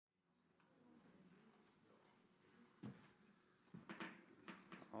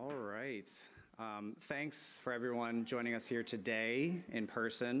All right. Thanks for everyone joining us here today in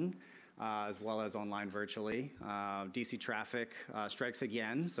person, as well as online virtually. DC traffic strikes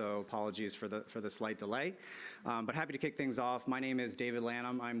again, so apologies for the slight delay. But happy to kick things off. My name is David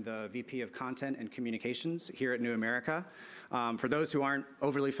Lanham. I'm the VP of Content and Communications here at New America. For those who aren't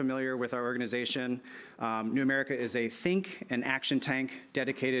overly familiar with our organization, New America is a think and action tank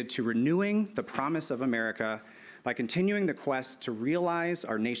dedicated to renewing the promise of America by continuing the quest to realize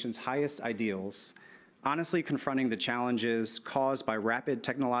our nation's highest ideals, honestly confronting the challenges caused by rapid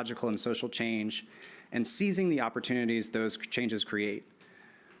technological and social change, and seizing the opportunities those changes create.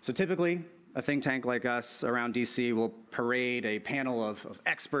 So typically, a think tank like us around DC will parade a panel of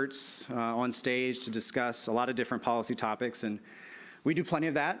experts on stage to discuss a lot of different policy topics, and we do plenty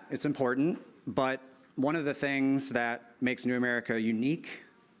of that. It's important, but one of the things that makes New America unique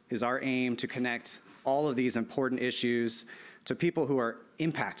is our aim to connect all of these important issues to people who are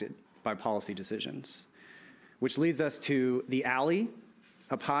impacted by policy decisions. Which leads us to The Alley,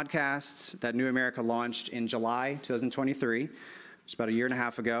 a podcast that New America launched in July 2023, just about a year and a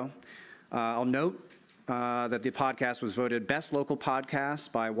half ago. I'll note that the podcast was voted Best Local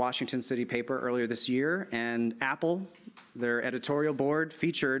Podcast by Washington City Paper earlier this year, and Apple, their editorial board,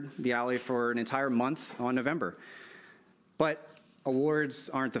 featured The Alley for an entire month on November. But awards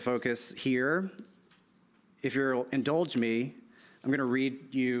aren't the focus here. If you'll indulge me, I'm going to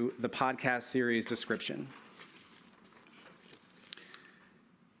read you the podcast series description.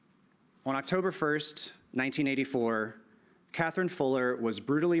 On October 1st, 1984, Catherine Fuller was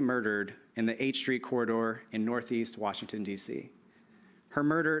brutally murdered in the 8th Street corridor in Northeast Washington, D.C. Her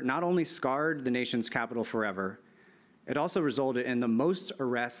murder not only scarred the nation's capital forever, it also resulted in the most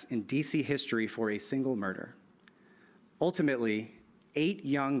arrests in D.C. history for a single murder. Ultimately, 8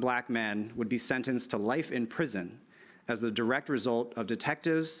 young black men would be sentenced to life in prison as the direct result of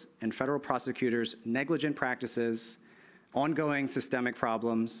detectives and federal prosecutors' negligent practices, ongoing systemic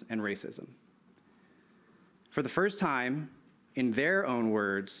problems, and racism. For the first time, in their own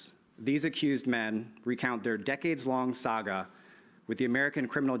words, these accused men recount their decades-long saga with the American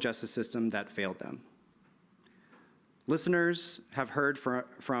criminal justice system that failed them. Listeners have heard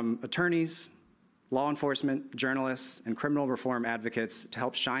from attorneys, law enforcement, journalists, and criminal reform advocates to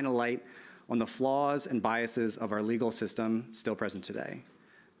help shine a light on the flaws and biases of our legal system still present today.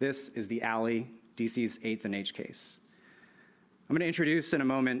 This is The Alley, DC's 8th and H case. I'm going to introduce in a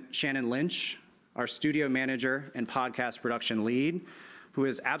moment Shannon Lynch, our studio manager and podcast production lead, who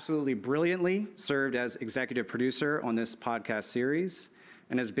has absolutely brilliantly served as executive producer on this podcast series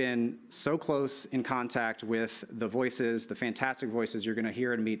and has been so close in contact with the voices, the fantastic voices you're going to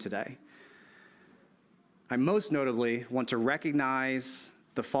hear and meet today. I most notably want to recognize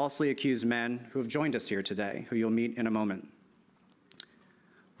the falsely accused men who have joined us here today, who you'll meet in a moment.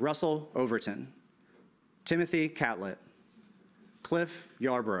 Russell Overton, Timothy Catlett, Cliff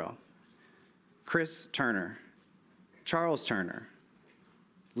Yarborough, Chris Turner, Charles Turner,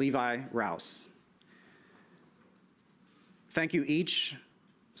 Levy Rouse. Thank you each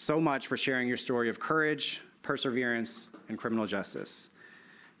so much for sharing your story of courage, perseverance, and criminal justice.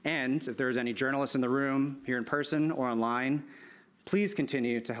 And if there's any journalists in the room, here in person or online, please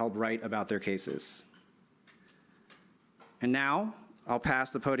continue to help write about their cases. And now, I'll pass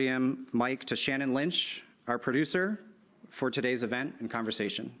the podium mic to Shannon Lynch, our producer, for today's event and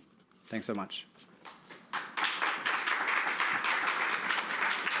conversation. Thanks so much.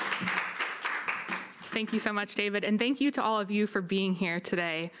 Thank you so much, David, and thank you to all of you for being here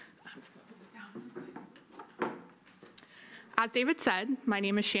today. As David said, my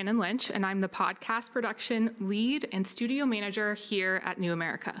name is Shannon Lynch, and I'm the podcast production lead and studio manager here at New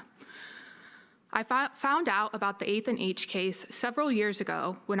America. I found out about the 8th and H case several years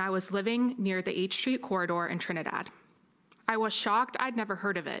ago when I was living near the 8th Street corridor in Trinidad. I was shocked I'd never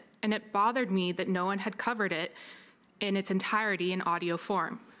heard of it, and it bothered me that no one had covered it in its entirety in audio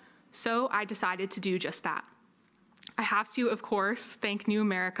form. So I decided to do just that. I have to, of course, thank New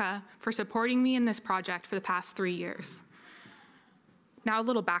America for supporting me in this project for the past 3 years. Now a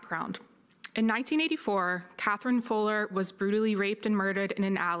little background. In 1984, Catherine Fuller was brutally raped and murdered in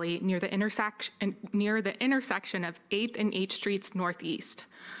an alley near the intersection of 8th and H Streets Northeast.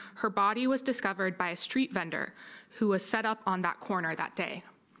 Her body was discovered by a street vendor who was set up on that corner that day.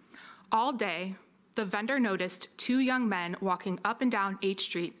 All day, the vendor noticed 2 young men walking up and down H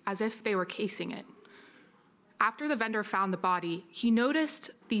Street as if they were casing it. After the vendor found the body, he noticed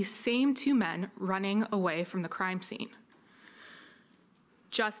these same 2 men running away from the crime scene,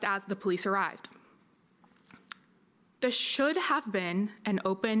 just as the police arrived. This should have been an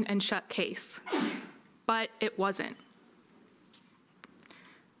open and shut case, but it wasn't.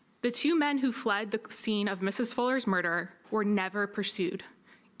 The two men who fled the scene of Mrs. Fuller's murder were never pursued,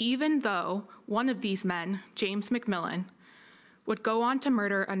 even though one of these men, James McMillan, would go on to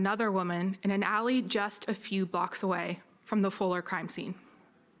murder another woman in an alley just a few blocks away from the Fuller crime scene.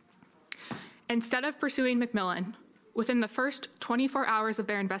 Instead of pursuing McMillan, within the first 24 hours of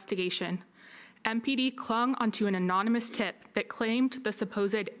their investigation, MPD clung onto an anonymous tip that claimed the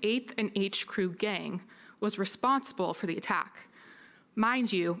supposed 8th and H Crew gang was responsible for the attack.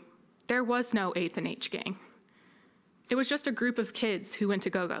 Mind you, there was no 8th and H gang. It was just a group of kids who went to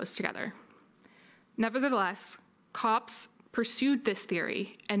go-go's together. Nevertheless, cops pursued this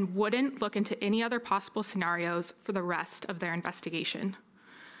theory and wouldn't look into any other possible scenarios for the rest of their investigation.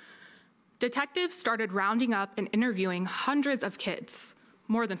 Detectives started rounding up and interviewing hundreds of kids,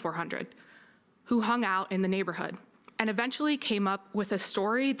 more than 400, who hung out in the neighborhood, and eventually came up with a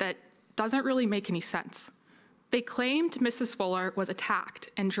story that doesn't really make any sense. They claimed Mrs. Fuller was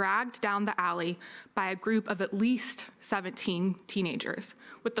attacked and dragged down the alley by a group of at least 17 teenagers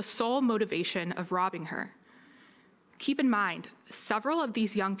with the sole motivation of robbing her. Keep in mind, several of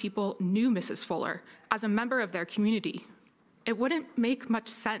these young people knew Mrs. Fuller as a member of their community. It wouldn't make much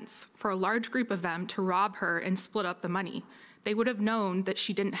sense for a large group of them to rob her and split up the money. They would have known that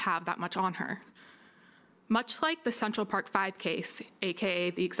she didn't have that much on her. Much like the Central Park 5 case,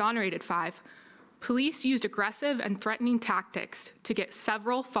 aka the Exonerated Five, police used aggressive and threatening tactics to get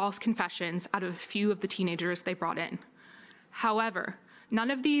several false confessions out of a few of the teenagers they brought in. However,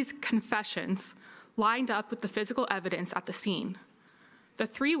 none of these confessions lined up with the physical evidence at the scene. The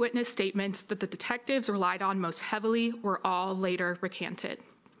 3 witness statements that the detectives relied on most heavily were all later recanted.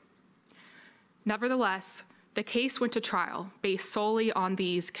 Nevertheless, the case went to trial based solely on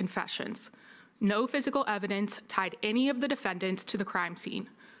these confessions. No physical evidence tied any of the defendants to the crime scene.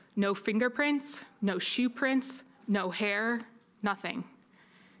 No fingerprints, no shoe prints, no hair, nothing.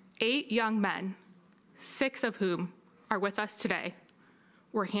 8 young men, 6 of whom are with us today,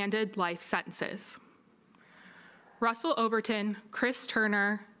 were handed life sentences. Russell Overton, Chris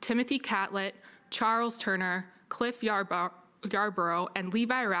Turner, Timothy Catlett, Charles Turner, Cliff Yarborough, and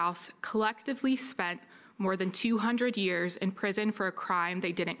Levy Rouse collectively spent more than 200 years in prison for a crime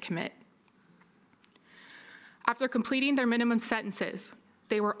they didn't commit. After completing their minimum sentences,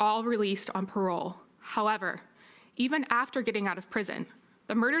 they were all released on parole. However, even after getting out of prison,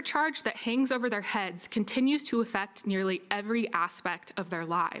 the murder charge that hangs over their heads continues to affect nearly every aspect of their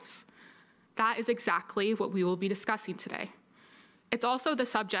lives. That is exactly what we will be discussing today. It's also the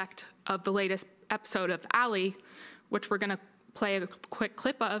subject of the latest episode of The Alley, which we're going to play a quick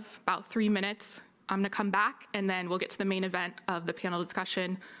clip of, about 3 minutes. I'm going to come back, and then we'll get to the main event of the panel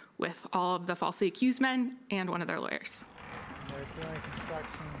discussion with all of the falsely accused men and one of their lawyers.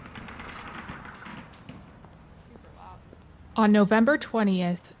 On November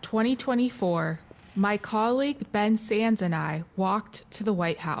 20th, 2024, my colleague Ben Sands and I walked to the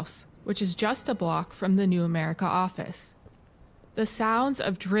White House, which is just a block from the New America office. The sounds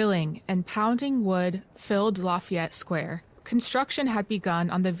of drilling and pounding wood filled Lafayette Square. Construction had begun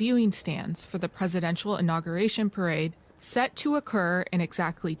on the viewing stands for the presidential inauguration parade, set to occur in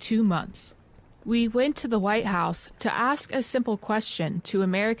exactly 2 months. We went to the White House to ask a simple question to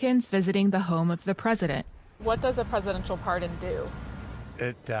Americans visiting the home of the president. What does a presidential pardon do?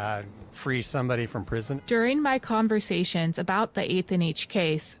 It frees somebody from prison. During my conversations about the 8th and H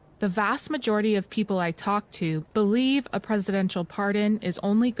case, the vast majority of people I talked to believe a presidential pardon is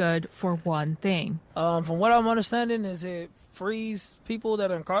only good for one thing. From what I'm understanding, is it frees people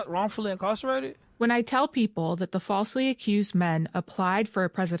that are wrongfully incarcerated? When I tell people that the falsely accused men applied for a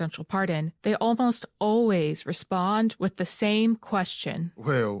presidential pardon, they almost always respond with the same question.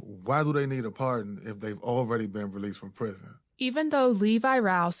 Well, why do they need a pardon if they've already been released from prison? Even though Levy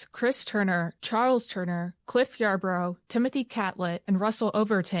Rouse, Chris Turner, Charles Turner, Cliff Yarborough, Timothy Catlett, and Russell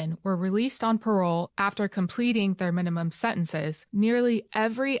Overton were released on parole after completing their minimum sentences, nearly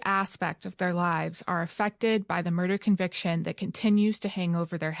every aspect of their lives are affected by the murder conviction that continues to hang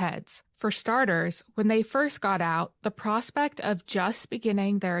over their heads. For starters, when they first got out, the prospect of just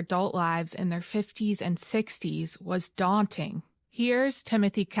beginning their adult lives in their 50s and 60s was daunting. Here's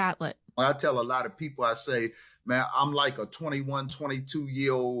Timothy Catlett. I tell a lot of people, I say, man, I'm like a 21,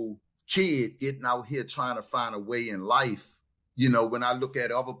 22-year-old kid getting out here trying to find a way in life. You know, when I look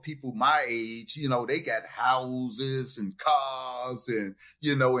at other people my age, you know, they got houses and cars and,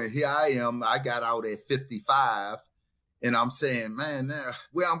 you know, and here I am, I got out at 55 and I'm saying, man,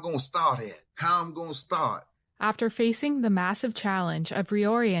 where I'm going to start at, how I'm going to start. After facing the massive challenge of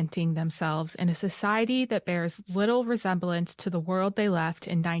reorienting themselves in a society that bears little resemblance to the world they left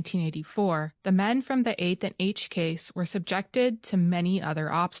in 1984, the men from the 8th and H case were subjected to many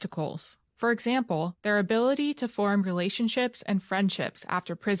other obstacles. For example, their ability to form relationships and friendships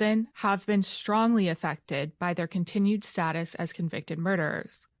after prison have been strongly affected by their continued status as convicted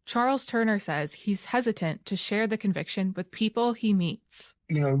murderers. Charles Turner says he's hesitant to share the conviction with people he meets.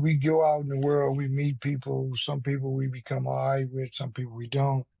 You know, we go out in the world, we meet people. Some people we become all right with, some people we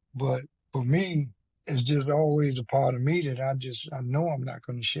don't. But for me, it's just always a part of me that I know I'm not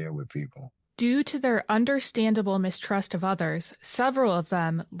going to share with people. Due to their understandable mistrust of others, several of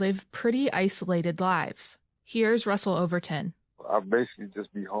them live pretty isolated lives. Here's Russell Overton. I basically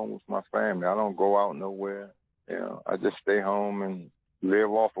just be home with my family. I don't go out nowhere. You know, I just stay home and live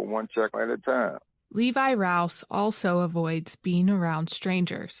off of one check at a time. Levy Rouse also avoids being around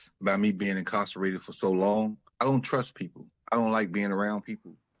strangers. By me being incarcerated for so long, I don't trust people. I don't like being around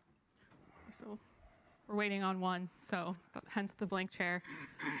people. So we're waiting on one, so hence the blank chair.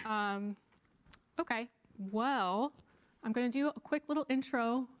 Okay, well, I'm going to do a quick little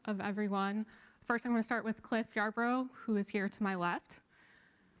intro of everyone. First, I'm going to start with Cliff Yarborough, who is here to my left.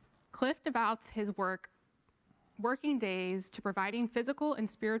 Cliff devotes his working days to providing physical and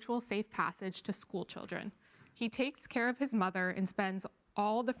spiritual safe passage to school children. He takes care of his mother and spends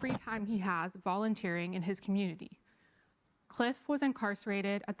all the free time he has volunteering in his community. Cliff was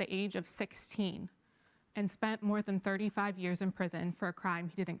incarcerated at the age of 16 and spent more than 35 years in prison for a crime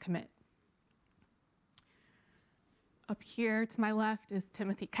he didn't commit. Up here to my left is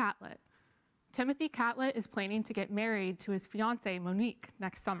Timothy Catlett. Timothy Catlett is planning to get married to his fiancée, Monique,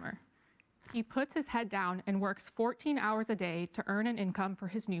 next summer. He puts his head down and works 14 hours a day to earn an income for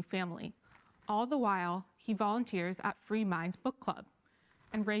his new family. All the while, he volunteers at Free Minds Book Club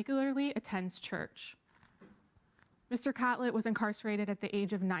and regularly attends church. Mr. Catlett was incarcerated at the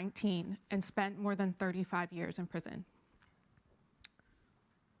age of 19 and spent more than 35 years in prison.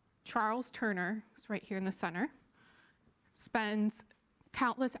 Charles Turner, who's right here in the center, spends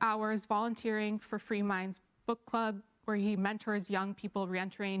countless hours volunteering for Free Minds Book Club, where he mentors young people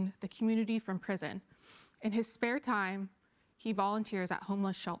reentering the community from prison. In his spare time, he volunteers at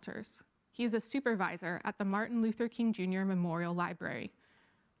homeless shelters. He is a supervisor at the Martin Luther King Jr. Memorial Library.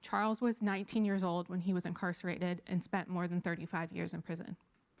 Charles was 19 years old when he was incarcerated and spent more than 35 years in prison.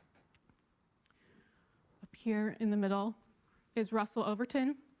 Up here in the middle is Russell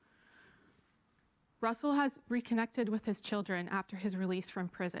Overton. Russell has reconnected with his children after his release from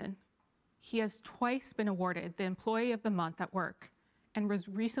prison. He has twice been awarded the Employee of the Month at work and was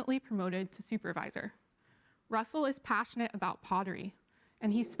recently promoted to supervisor. Russell is passionate about pottery,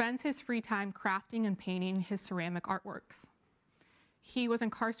 and he spends his free time crafting and painting his ceramic artworks. He was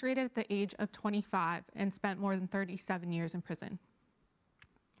incarcerated at the age of 25 and spent more than 37 years in prison.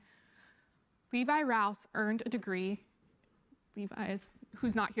 Levy Rouse earned a degree.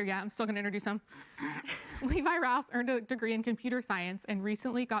 Who's not here yet, I'm still going to introduce him. Levy Rouse earned a degree in computer science and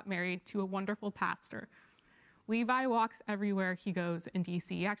recently got married to a wonderful pastor. Levy walks everywhere he goes in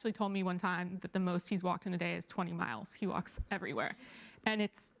DC. He actually told me one time that the most he's walked in a day is 20 miles. He walks everywhere. And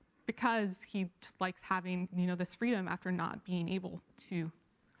it's because he just likes having, this freedom after not being able to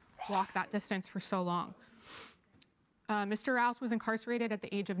walk that distance for so long. Mr. Rouse was incarcerated at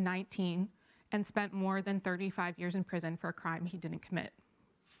the age of 19 and spent more than 35 years in prison for a crime he didn't commit.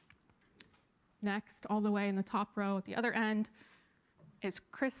 Next, all the way in the top row at the other end, is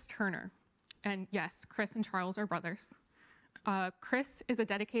Chris Turner. And yes, Chris and Charles are brothers. Chris is a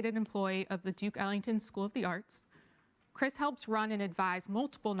dedicated employee of the Duke Ellington School of the Arts. Chris helps run and advise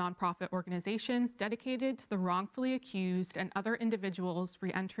multiple nonprofit organizations dedicated to the wrongfully accused and other individuals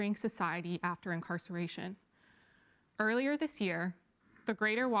reentering society after incarceration. Earlier this year, the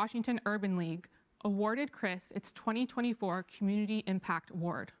Greater Washington Urban League awarded Chris its 2024 Community Impact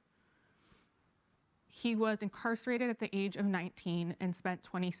Award. He was incarcerated at the age of 19 and spent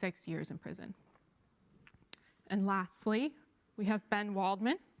 26 years in prison. And lastly, we have Ben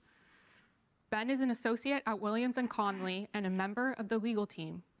Waldman. Ben is an associate at Williams & Connolly and a member of the legal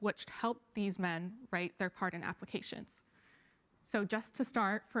team, which helped these men write their pardon applications. So just to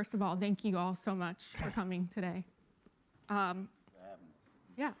start, first of all, thank you all so much for coming today.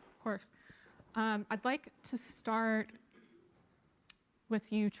 Yeah, of course. I'd like to start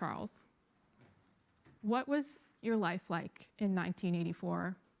with you, Charles. What was your life like in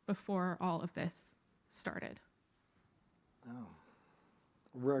 1984 before all of this started?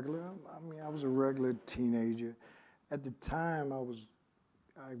 Regular. I was a regular teenager. At the time,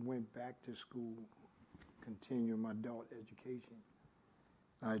 I went back to school, continuing my adult education.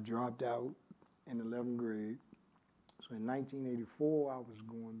 I dropped out in 11th grade. So in 1984, I was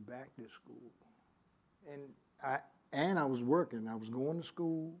going back to school. And I was working. I was going to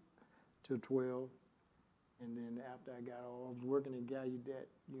school till 12. And then after I got off, I was working at Gallaudet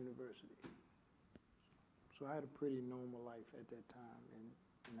University. So I had a pretty normal life at that time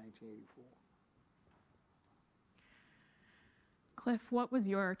in 1984. Cliff, what was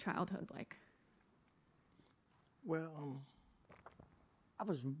your childhood like? Well, I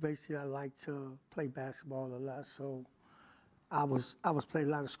like to play basketball a lot, so I was playing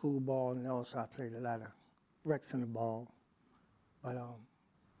a lot of school ball, and also I played a lot of rec center ball. But I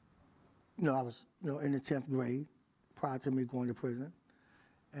was in the 10th grade prior to me going to prison,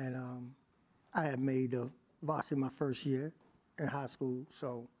 and I had made the varsity my first year in high school.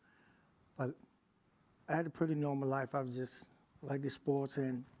 So, but I had a pretty normal life. I was just like the sports,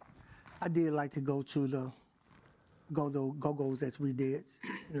 and I did like to go to the go-go's as we did.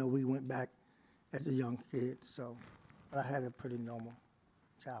 We went back as a young kid, so I had a pretty normal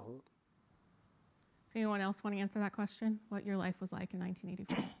childhood. Does anyone else want to answer that question? What your life was like in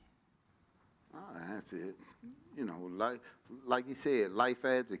 1984? That's it. Like you said, life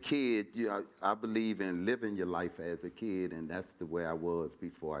as a kid, I believe in living your life as a kid, and that's the way I was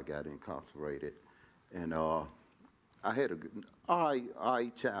before I got incarcerated. And I had a good, all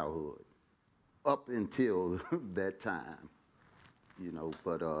right childhood up until that time,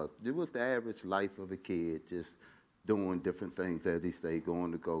 but it was the average life of a kid, just doing different things, as he say,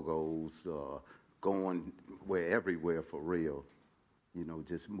 going to go-go's, going everywhere for real,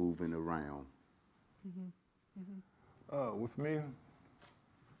 just moving around. Mm-hmm. Mm-hmm. With me,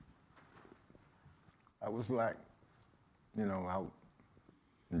 I was like, out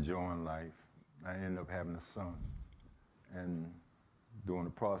enjoying life. I ended up having a son, and during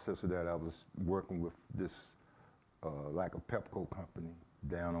the process of that, I was working with this, like a Pepco company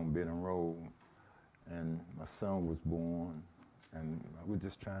down on Benton Road, and my son was born, and I was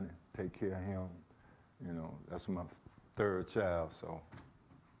just trying to take care of him. That's my third child, so.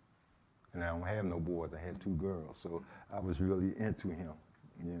 And I don't have no boys, I had 2 girls, so I was really into him,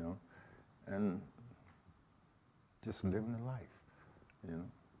 and just living the life,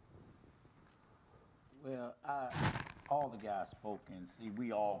 Well, all the guys spoke, and see,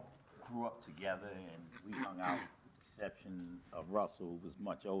 we all grew up together, and we hung out, with the exception of Russell, who was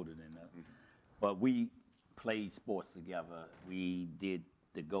much older than us. Mm-hmm. But we played sports together. We did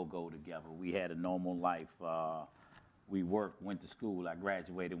the go-go together. We had a normal life. We went to school. I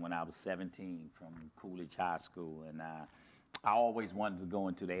graduated when I was 17 from Coolidge High School, and I always wanted to go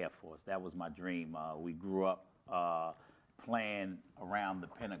into the Air Force. That was my dream. We grew up playing around the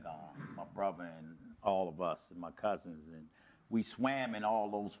Pentagon, my brother and all of us and my cousins, and we swam in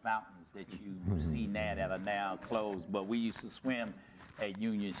all those fountains that you see now that are now closed, but we used to swim at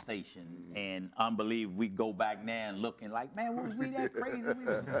Union Station, and unbelievable, we go back now and looking like, man, was we that crazy? We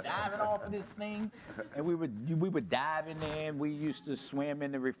were diving off of this thing, and we would dive in there, and we used to swim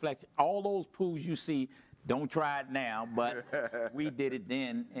in the reflection. All those pools you see, don't try it now, but we did it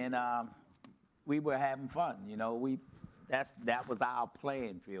then, and we were having fun. That was our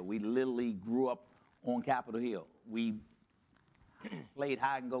playing field. We literally grew up on Capitol Hill. We played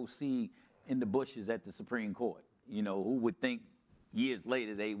hide and go seek in the bushes at the Supreme Court. Who would think years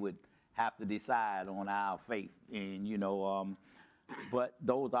later they would have to decide on our faith? And but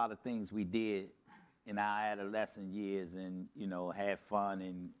those are the things we did in our adolescent years, and had fun,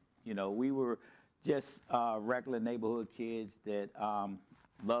 and we were just regular neighborhood kids that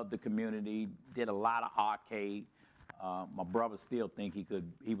loved the community, did a lot of arcade. My brother still think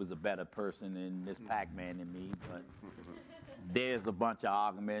he was a better person than this Pac-Man than me, but there's a bunch of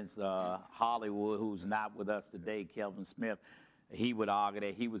arguments. Hollywood, who's not with us today, Kelvin Smith, he would argue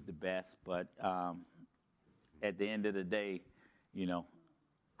that he was the best, but at the end of the day,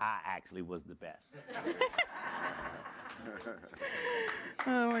 I actually was the best.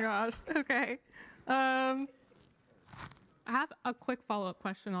 Oh my gosh, okay. I have a quick follow-up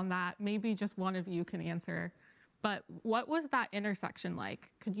question on that. Maybe just one of you can answer. But what was that intersection like?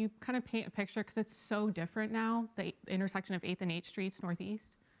 Could you kind of paint a picture? Because it's so different now, the intersection of 8th and 8th Streets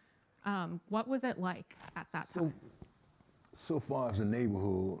Northeast. What was it like at that time? So far as the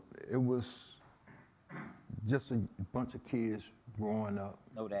neighborhood, it was just a bunch of kids growing up.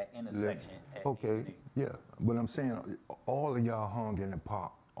 No, that intersection. Okay, yeah. But I'm saying all of y'all hung in the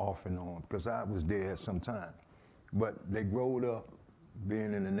park off and on, because I was there at some time. But they growed up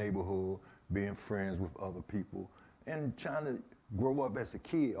being in the neighborhood, being friends with other people, and trying to grow up as a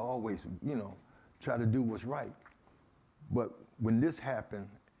kid, always, try to do what's right. But when this happened,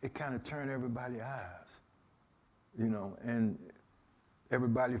 it kind of turned everybody's eyes, and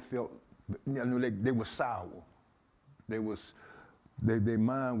everybody felt You know, they were sour. Their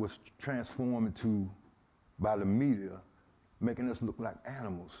mind was transformed into, by the media, making us look like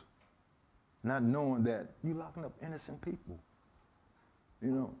animals, not knowing that you're locking up innocent people. You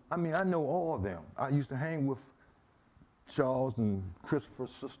know, I mean, I know all of them. I used to hang with Charles and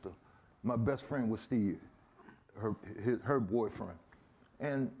Christopher's sister. My best friend was Steve, her boyfriend.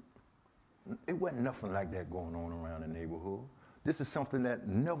 And it wasn't nothing like that going on around the neighborhood. This is something that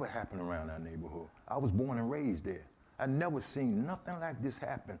never happened around our neighborhood. I was born and raised there. I never seen nothing like this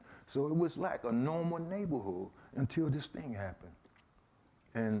happen. So it was like a normal neighborhood until this thing happened.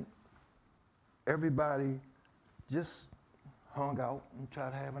 And everybody just hung out and tried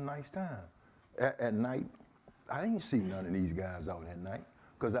to have a nice time. At night, I didn't see none of these guys out at night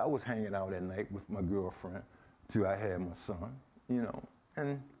because I was hanging out at night with my girlfriend till I had my son, you know.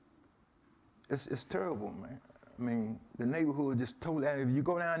 And it's terrible, man. I mean, the neighborhood just totally, if you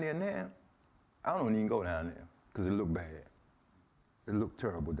go down there now, I don't even go down there because it looked bad. It looked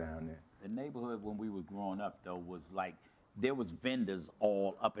terrible down there. The neighborhood when we were growing up, though, was like, there was vendors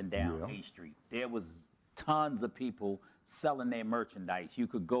all up and down A Street. There was tons of people selling their merchandise. You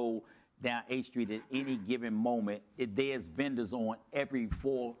could go down A Street at any given moment. There's vendors on every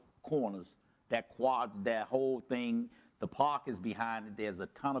four corners. That whole thing, the park is behind it. There's a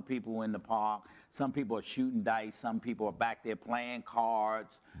ton of people in the park. Some people are shooting dice. Some people are back there playing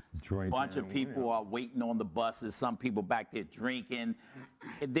cards. A bunch of people are waiting on the buses. Some people back there drinking.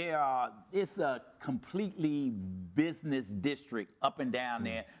 It's a completely business district up and down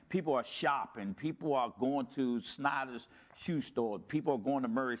there. People are shopping. People are going to Snyder's shoe store. People are going to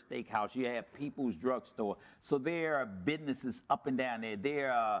Murray's Steakhouse. You have People's Drugstore. So there are businesses up and down there.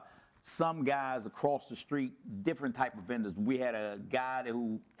 There are some guys across the street, different type of vendors. We had a guy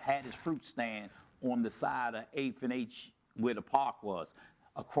who had his fruit stand on the side of 8th and H where the park was.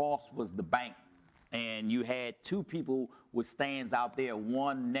 Across was the bank. And you had two people with stands out there,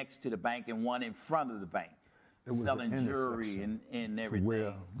 one next to the bank and one in front of the bank, selling jewelry and everything.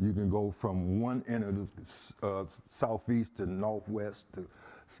 Where you can go from one end of the southeast to northwest to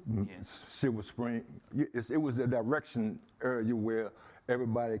Silver Spring. It was a direction area where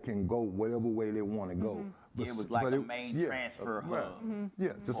everybody can go whatever way they want to go. But, it was like a main transfer hub.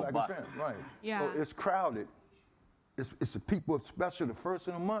 Yeah, just like a transfer, right. Yeah. So it's crowded. It's the people, especially the first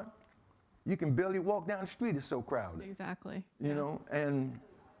of the month. You can barely walk down the street, it's so crowded. Exactly. You know, and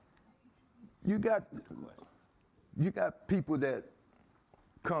you got people that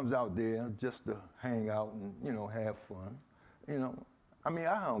comes out there just to hang out and, you know, have fun. You know, I mean,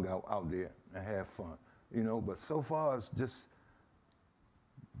 I hung out there and had fun, you know, but so far as just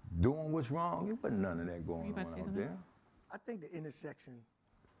doing what's wrong, it wasn't none of that going on out there. I think the intersection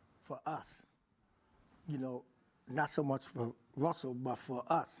for us, you know, not so much for Russell, but for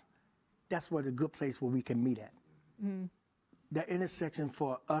us, that's where the good place where we can meet at. The intersection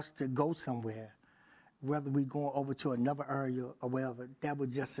for us to go somewhere, whether we going over to another area or wherever, that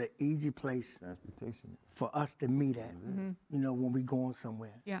was just an easy place for us to meet at, you know, when we going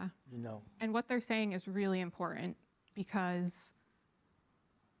somewhere. Yeah. You know. And what they're saying is really important because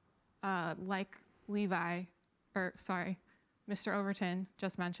like Mr. Overton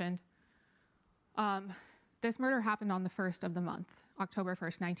just mentioned, this murder happened on the 1st of the month, October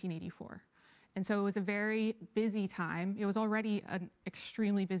 1st, 1984. And so it was a very busy time. It was already an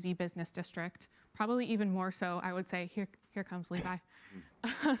extremely busy business district, probably even more so, I would say. Here comes Levi.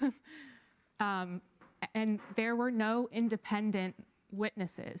 And there were no independent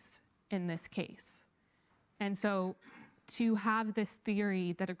witnesses in this case. And so to have this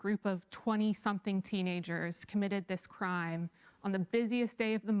theory that a group of 20-something teenagers committed this crime on the busiest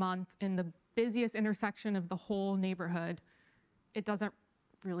day of the month in the busiest intersection of the whole neighborhood, it doesn't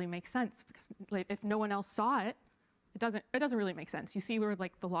really make sense because like, if no one else saw it, it doesn't really make sense. You see where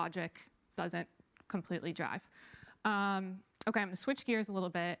like the logic doesn't completely jive. Okay, I'm gonna switch gears a little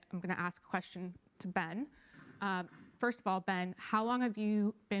bit. I'm gonna ask a question to Ben. First of all, Ben, how long have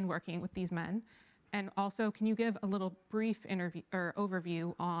you been working with these men? And also, can you give a little brief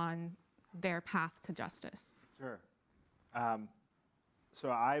overview on their path to justice? Sure. So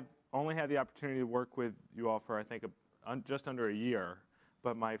I've only had the opportunity to work with you all for, I think, just under a year.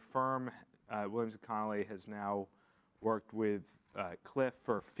 But my firm, Williams & Connolly, has now worked with Cliff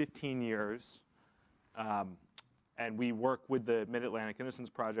for 15 years. And we work with the Mid-Atlantic Innocence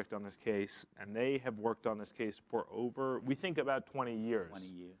Project on this case. And they have worked on this case for we think about 20 years. 20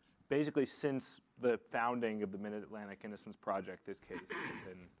 years. Basically, since the founding of the Mid-Atlantic Innocence Project, this case has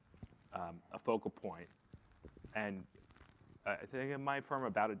been a focal point. And I think in my firm,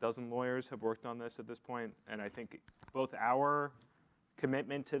 about a dozen lawyers have worked on this at this point. And I think both our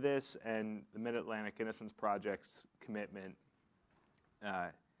commitment to this and the Mid-Atlantic Innocence Project's commitment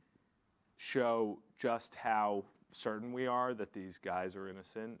show just how certain we are that these guys are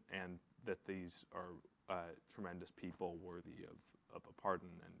innocent and that these are tremendous people worthy of a pardon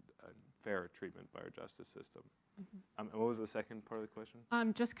and fair treatment by our justice system. And what was the second part of the question?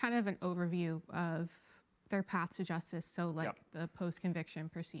 Just kind of an overview of their path to justice, so like the post-conviction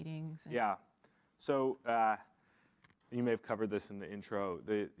proceedings. Yeah. So you may have covered this in the intro.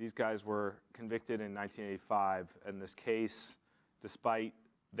 These guys were convicted in 1985, and this case, despite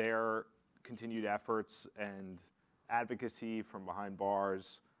their continued efforts and advocacy from behind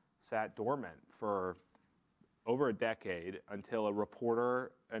bars, sat dormant for over a decade until a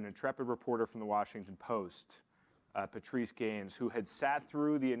reporter, an intrepid reporter from the Washington Post, Patrice Gaines, who had sat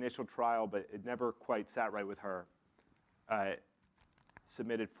through the initial trial but it never quite sat right with her,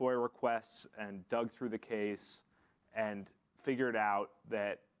 submitted FOIA requests and dug through the case and figured out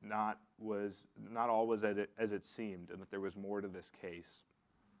that not all was as it seemed, and that there was more to this case.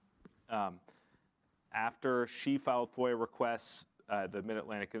 After she filed FOIA requests, the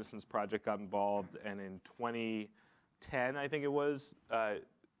Mid-Atlantic Innocence Project got involved, and in 2010, I think it was,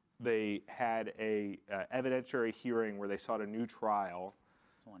 they had a evidentiary hearing where they sought a new trial.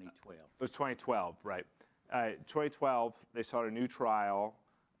 2012. It was 2012, right. 2012, they sought a new trial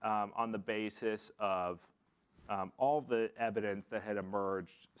on the basis of all the evidence that had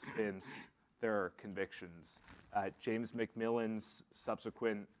emerged since their convictions. James McMillan's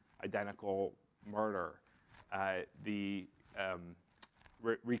subsequent identical murder, the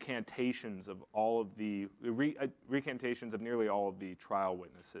recantations of all of the recantations of nearly all of the trial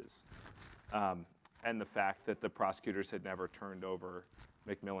witnesses, and the fact that the prosecutors had never turned over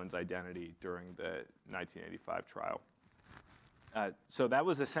McMillan's identity during the 1985 trial. So that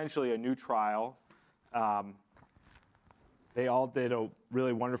was essentially a new trial. They all did a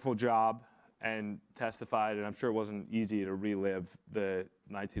really wonderful job and testified, and I'm sure it wasn't easy to relive the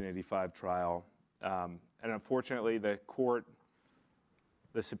 1985 trial. And unfortunately, the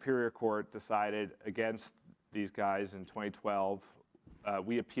Superior Court decided against these guys in 2012.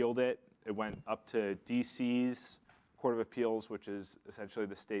 We appealed it. It went up to DC's Court of Appeals, which is essentially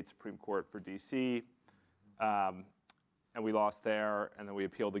the state Supreme Court for DC. And we lost there, and then we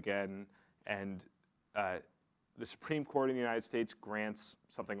appealed again. And the Supreme Court in the United States grants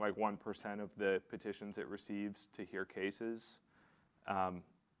something like 1% of the petitions it receives to hear cases.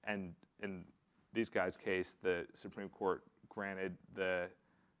 And in these guys' case, the Supreme Court granted the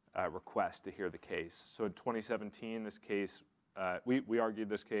request to hear the case. So in 2017, this case, we argued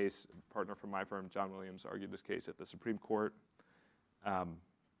this case. A partner from my firm, John Williams, argued this case at the Supreme Court.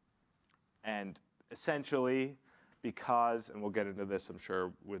 And essentially, because, and we'll get into this, I'm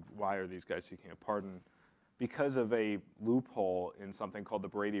sure, with why are these guys seeking a pardon, because of a loophole in something called the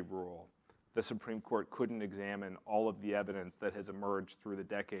Brady Rule, the Supreme Court couldn't examine all of the evidence that has emerged through the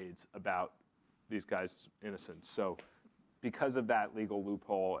decades about these guys' innocence. So because of that legal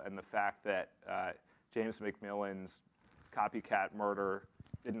loophole and the fact that James McMillan's copycat murder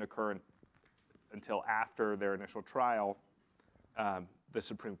didn't occur until after their initial trial, the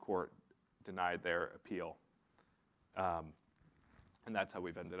Supreme Court denied their appeal. And that's how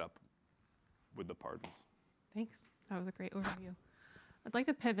we've ended up with the pardons. Thanks. That was a great overview. I'd like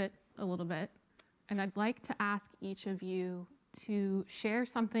to pivot a little bit, and I'd like to ask each of you to share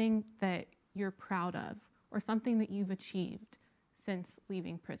something that you're proud of or something that you've achieved since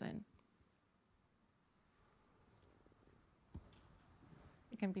leaving prison.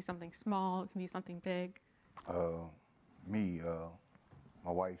 It can be something small, it can be something big. My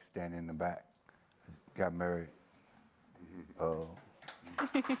wife standing in the back, got married.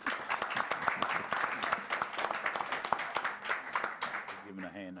 Giving a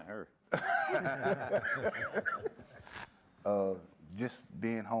hand to her. Just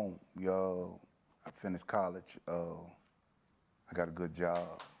being home. I finished college. I got a good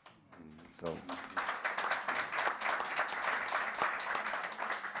job. So.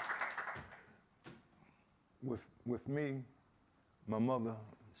 With me, my mother,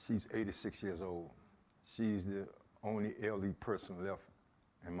 she's 86 years old. She's the only elderly person left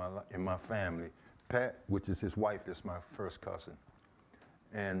in my family. Pat, which is his wife, is my first cousin.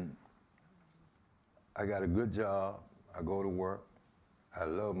 And I got a good job. I go to work. I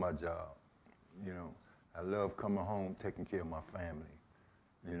love my job. You know, I love coming home, taking care of my family.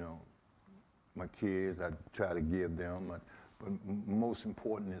 You know, my kids, I try to give them. But most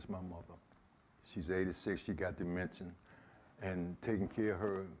important is my mother. She's 86, she got dementia. And taking care of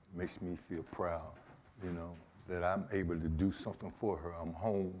her makes me feel proud, you know, that I'm able to do something for her. I'm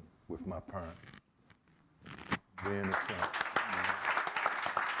home with my parents. Being a son.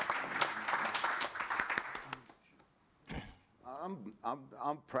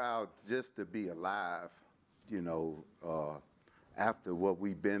 I'm proud just to be alive, you know, after what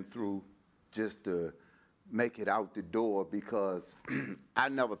we've been through, just to make it out the door, because I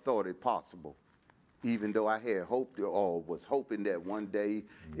never thought it possible. Even though I had hoped or was hoping that one day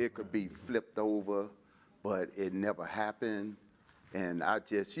it could be flipped over, but it never happened. And I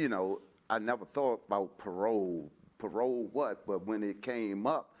just, you know, I never thought about parole. Parole what? But when it came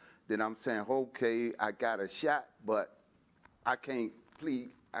up, then I'm saying, okay, I got a shot, but I can't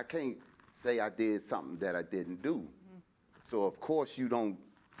say I did something that I didn't do. So of course you don't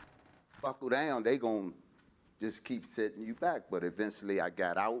buckle down, they gonna just keep setting you back. But eventually I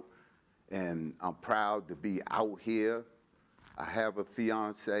got out, and I'm proud to be out here. I have a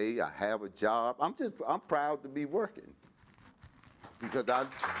fiance, I have a job. I'm proud to be working. Because I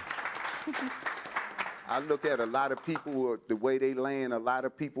look at a lot of people, the way they laying a lot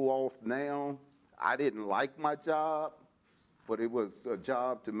of people off now. I didn't like my job, but it was a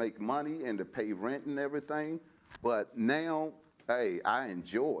job to make money and to pay rent and everything. But now, hey, I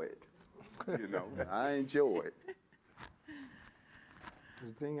enjoy it. You know, I enjoy it.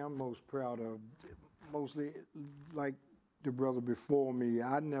 The thing I'm most proud of, mostly like the brother before me,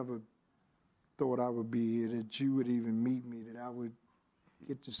 I never thought I would be here, that you would even meet me, that I would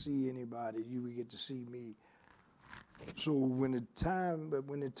get to see anybody, you would get to see me. So when the time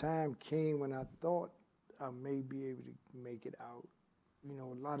came when I thought I may be able to make it out, you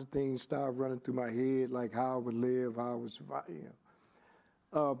know, a lot of things started running through my head, like how I would live, how I would survive, you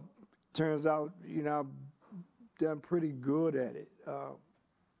know. Turns out, you know, I've done pretty good at it.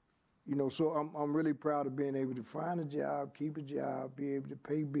 You know, so I'm really proud of being able to find a job, keep a job, be able to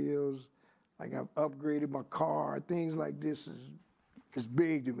pay bills. Like I've upgraded my car, things like this is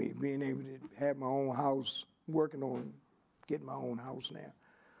big to me, being able to have my own house, working on getting my own house now.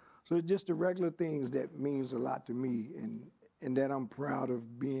 So it's just the regular things that means a lot to me, and that I'm proud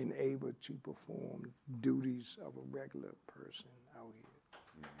of being able to perform duties of a regular person out here.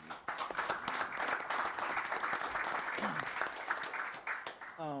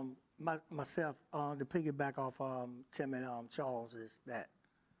 Myself, to piggyback off Tim and Charles, is that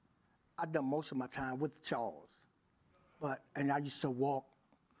I've done most of my time with Charles, and I used to walk,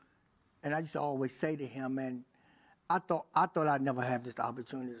 and I used to always say to him, and I thought I'd never have this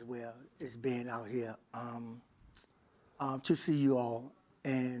opportunity as well as being out here to see you all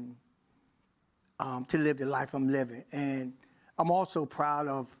and to live the life I'm living. And I'm also proud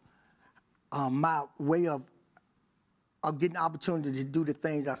of my way of getting the opportunity to do the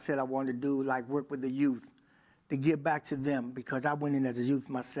things I said I wanted to do, like work with the youth, to give back to them, because I went in as a youth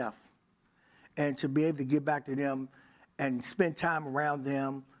myself. And to be able to give back to them and spend time around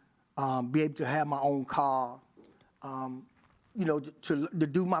them, be able to have my own car, you know, to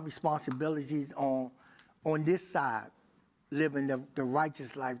do my responsibilities on this side, living the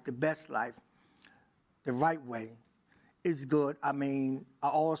righteous life, the best life, the right way, is good. I mean, I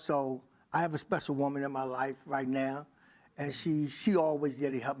have a special woman in my life right now, and she always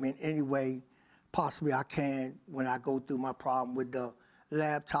there to help me in any way possibly I can when I go through my problem with the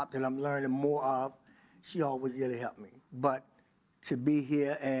laptop that I'm learning more of. She always there to help me. But to be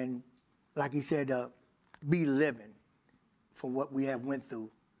here and, like he said, be living for what we have went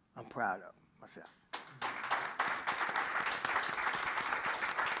through, I'm proud of myself.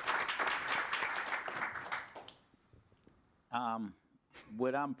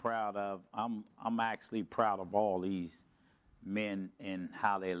 What I'm proud of, I'm actually proud of all these men and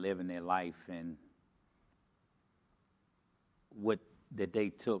how they're living their life and that they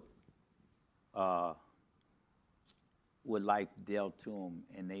took what life dealt to them,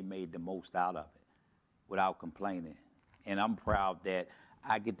 and they made the most out of it without complaining. And I'm proud that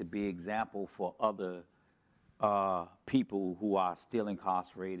I get to be an example for other people who are still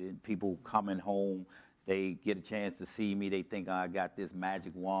incarcerated, people coming home. They get a chance to see me. They think I got this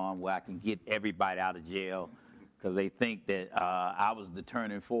magic wand where I can get everybody out of jail, because they think that I was the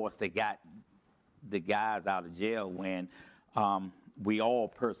turning force that got the guys out of jail, when we all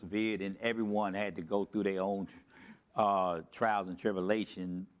persevered and everyone had to go through their own trials and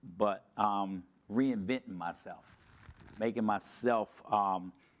tribulation, but reinventing myself, making myself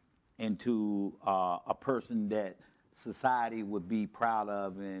into a person that society would be proud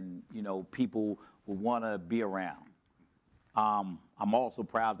of, and people would want to be around. I'm also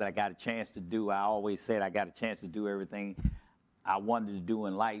proud that I got a chance to do, I always said I got a chance to do everything I wanted to do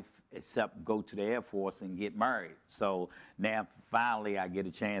in life except go to the Air Force and get married. So now finally I get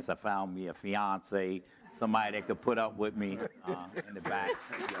a chance. I found me a fiance, somebody that could put up with me in the back.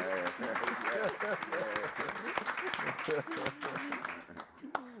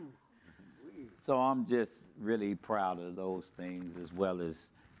 So I'm just really proud of those things, as well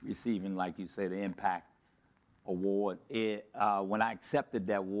as receiving, like you say, the Impact Award. When I accepted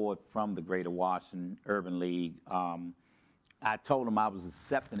that award from the Greater Washington Urban League, I told them I was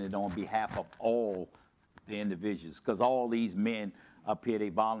accepting it on behalf of all the individuals, because all these men up here, they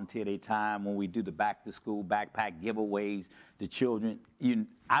volunteer their time when we do the back-to-school backpack giveaways, the children.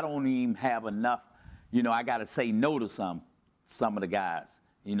 I don't even have enough, I got to say no to some of the guys.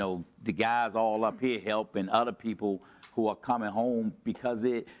 The guys all up here helping other people who are coming home, because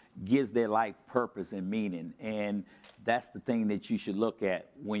it gives their life purpose and meaning. And that's the thing that you should look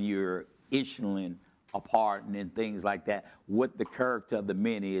at when you're issuing a pardon and things like that, what the character of the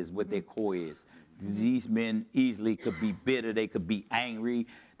men is, what their core is. These men easily could be bitter, they could be angry,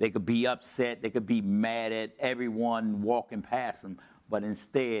 they could be upset, they could be mad at everyone walking past them, but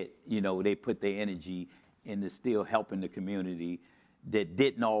instead, they put their energy into still helping the community that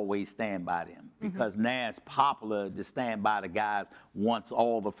didn't always stand by them. Because now it's popular to stand by the guys once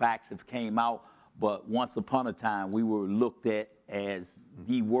all the facts have came out, but once upon a time, we were looked at as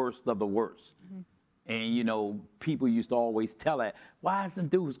the worst of the worst. And, people used to always tell that, why is them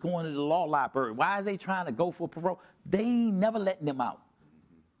dudes going to the law library? Why is they trying to go for parole? They ain't never letting them out.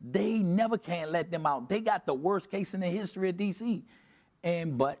 They never can let them out. They got the worst case in the history of D.C.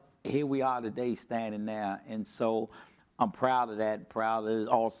 But here we are today standing there. And so I'm proud of that. Proud of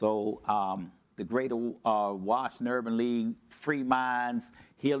also the Greater Washington Urban League, Free Minds,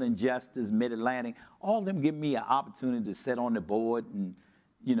 Healing Justice, Mid-Atlantic. All of them give me an opportunity to sit on the board and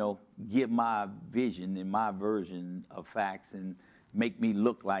give my vision and my version of facts and make me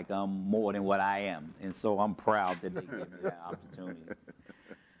look like I'm more than what I am. And so I'm proud that they give me that opportunity.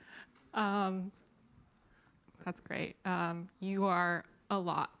 That's great. You are a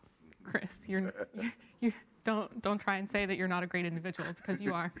lot, Chris. You don't try and say that you're not a great individual, because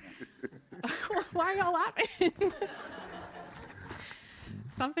you are. Why are y'all laughing?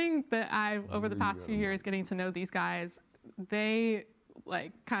 Something that I've, over the past few years, getting to know these guys, they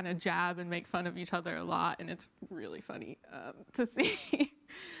kind of jab and make fun of each other a lot, and it's really funny to see.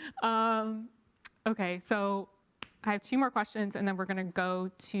 Okay, so I have 2 more questions, and then we're going to go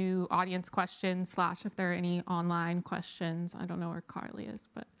to audience questions / if there are any online questions. I don't know where Carly is,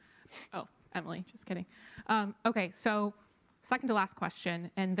 but oh, Emily, just kidding. Okay, so second to last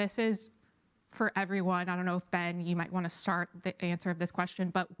question, and this is for everyone. I don't know if Ben, you might want to start the answer of this question,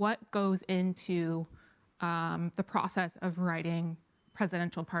 but what goes into the process of writing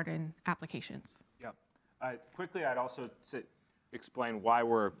presidential pardon applications? Yeah. Quickly, I'd also explain why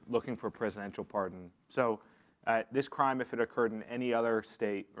we're looking for presidential pardon. So this crime, if it occurred in any other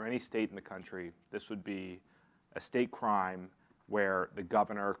state or any state in the country, this would be a state crime where the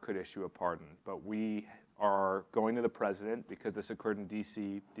governor could issue a pardon. But we are going to the president because this occurred in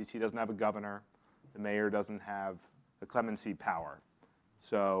D.C. D.C. doesn't have a governor. The mayor doesn't have a clemency power.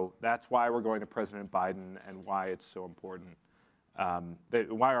 So that's why we're going to President Biden and why it's so important.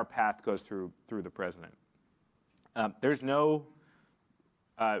 Why our path goes through the president. There's no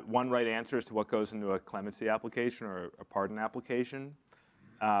one right answer as to what goes into a clemency application or a pardon application.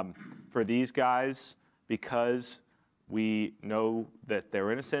 For these guys, because we know that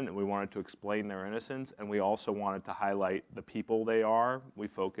they're innocent and we wanted to explain their innocence, and we also wanted to highlight the people they are, we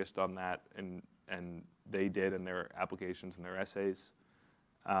focused on that, and they did in their applications and their essays.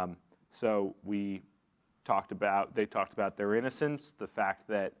 So they talked about their innocence, the fact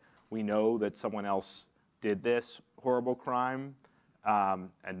that we know that someone else did this horrible crime,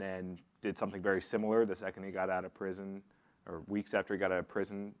 and then did something very similar the second he got out of prison, or weeks after he got out of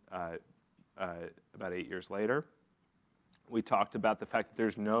prison, about 8 years later. We talked about the fact that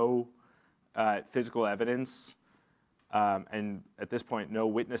there's no physical evidence, and at this point, no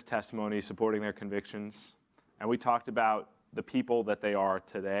witness testimony supporting their convictions. And we talked about the people that they are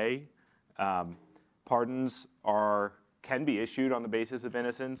today. Pardons can be issued on the basis of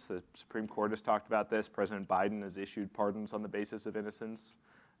innocence. The Supreme Court has talked about this. President Biden has issued pardons on the basis of innocence.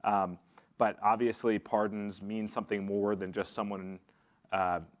 But obviously, pardons mean something more than just someone.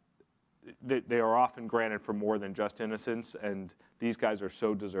 They are often granted for more than just innocence, and these guys are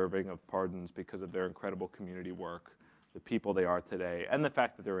so deserving of pardons because of their incredible community work, the people they are today, and the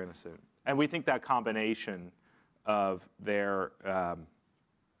fact that they're innocent. And we think that combination of their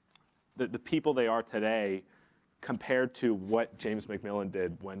the people they are today compared to what James McMillan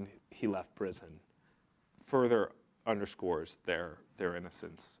did when he left prison further underscores their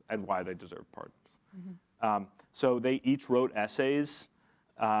innocence and why they deserve pardons. Mm-hmm. So they each wrote essays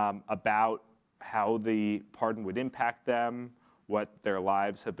about how the pardon would impact them, what their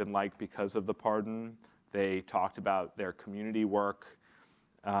lives have been like because of the pardon. They talked about their community work.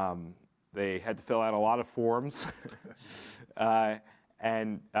 They had to fill out a lot of forms.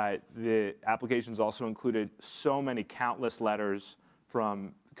 And the applications also included so many countless letters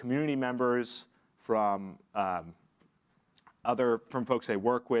from community members, from folks they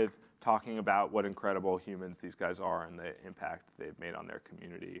work with, talking about what incredible humans these guys are and the impact they've made on their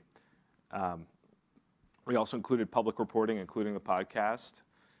community. We also included public reporting, including the podcast,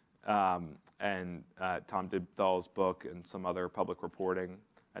 and Tom Dibthal's book and some other public reporting,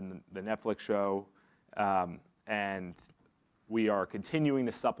 and the Netflix show. And we are continuing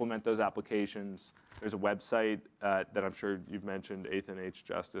to supplement those applications. There's a website that I'm sure you've mentioned,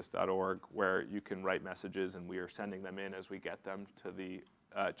 8thandhjustice.org, where you can write messages, and we are sending them in as we get them to the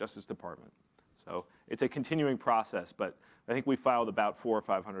Justice Department. So it's a continuing process, but I think we filed about 400 or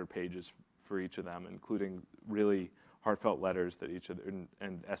 500 pages for each of them, including really heartfelt letters that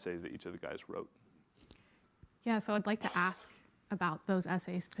and essays that each of the guys wrote. Yeah, so I'd like to ask about those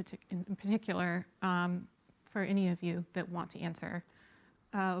essays in particular, for any of you that want to answer.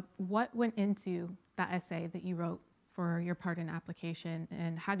 What went into that essay that you wrote for your pardon application,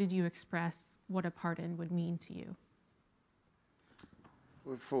 and how did you express what a pardon would mean to you?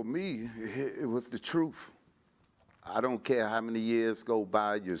 Well, for me, it was the truth. I don't care how many years go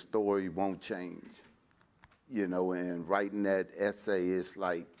by, your story won't change. You know, and writing that essay is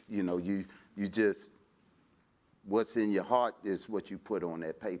like, you know, you just, what's in your heart is what you put on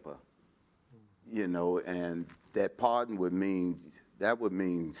that paper. You know, and that pardon would mean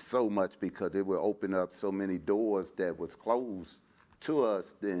so much, because it would open up so many doors that was closed to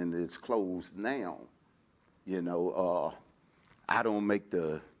us, then it's closed now. You know, I don't make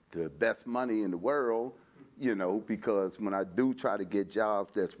the best money in the world, you know, because when I do try to get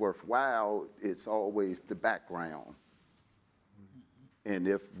jobs that's worthwhile, it's always the background. And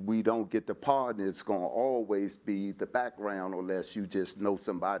if we don't get the pardon, it's going to always be the background, unless you just know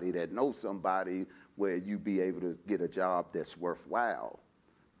somebody that knows somebody where you be able to get a job that's worthwhile.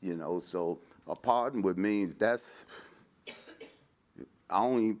 You know, so a pardon would mean that's, I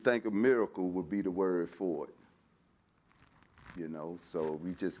don't even think a miracle would be the word for it. You know, so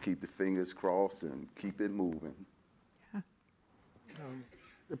we just keep the fingers crossed and keep it moving. Yeah.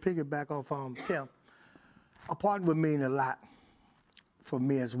 To piggyback off Tim, a pardon would mean a lot for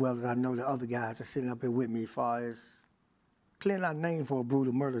me, as well as I know the other guys are sitting up here with me, as far as clearing our name for a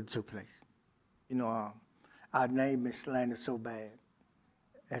brutal murder that took place. You know, our name is slandered so bad,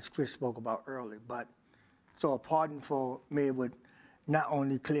 as Chris spoke about earlier. But so a pardon for me would not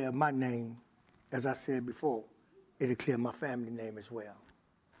only clear my name, as I said before, it'll clear my family name as well.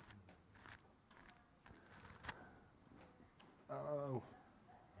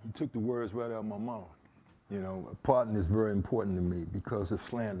 You took the words right out of my mouth. You know, a pardon is very important to me, because it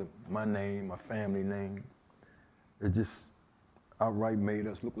slandered my name, my family name. It just outright made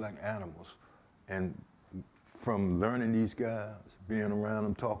us look like animals. And from learning these guys, being around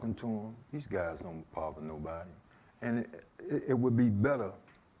them, talking to them, these guys don't bother nobody. And it would be better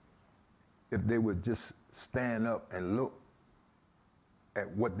if they would just stand up and look at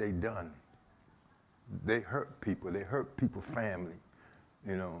what they done. They hurt people. They hurt people's family.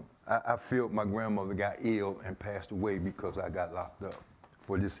 You know, I feel my grandmother got ill and passed away because I got locked up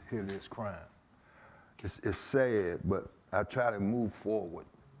for this hideous crime. It's sad, but I try to move forward.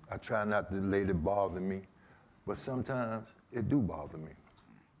 I try not to let it bother me, but sometimes it do bother me,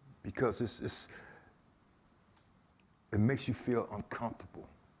 because it makes you feel uncomfortable,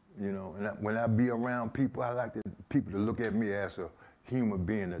 you know. And when I be around people, I like people to look at me as a human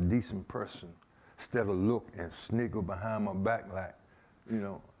being, a decent person, instead of look and snigger behind my back like, you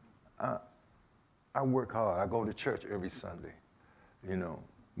know, I work hard. I go to church every Sunday. You know,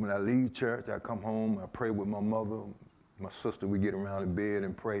 when I leave church, I come home, I pray with my mother, my sister. We get around in bed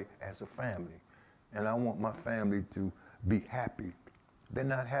and pray as a family. And I want my family to be happy. They're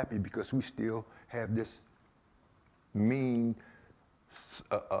not happy because we still have this mean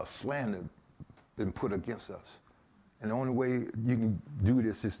slander been put against us. And the only way you can do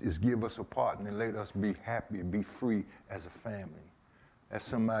this is give us a pardon and let us be happy and be free as a family. As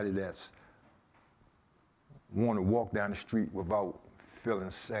somebody that's want to walk down the street without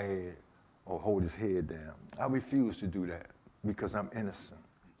feeling sad or hold his head down. I refuse to do that because I'm innocent.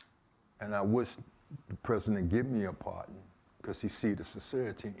 And I wish the president give me a pardon because he see the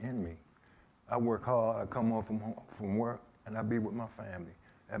sincerity in me. I work hard, I come home from work, and I be with my family.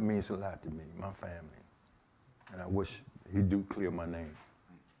 That means a lot to me, my family. And I wish he do clear my name.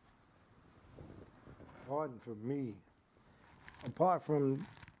 Pardon for me, apart from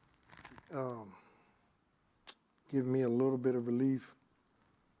giving me a little bit of relief,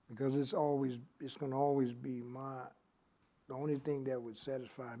 because it's going to always be The only thing that would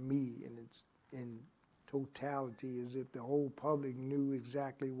satisfy me in totality is if the whole public knew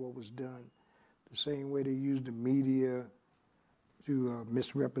exactly what was done. The same way they use the media to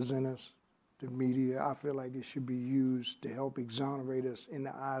misrepresent us, the media, I feel like it should be used to help exonerate us in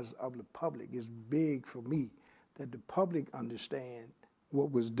the eyes of the public. It's big for me that the public understand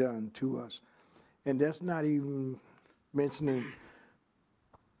what was done to us. And that's not even mentioning,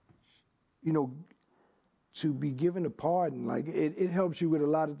 you know, to be given a pardon. Like, it helps you with a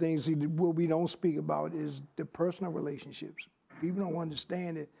lot of things. See, what we don't speak about is the personal relationships. People don't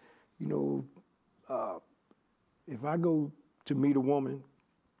understand it. You know, if I go to meet a woman,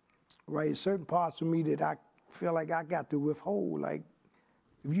 right, certain parts of me that I feel like I got to withhold. Like,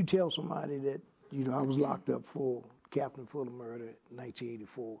 if you tell somebody that, you know, I was locked up for Captain Fuller murder in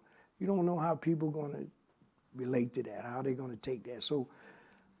 1984, you don't know how people going to relate to that, how they're going to take that. So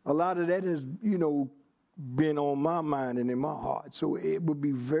a lot of that has, you know, been on my mind and in my heart. So it would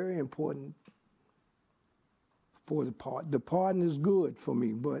be very important for the pardon. The pardon is good for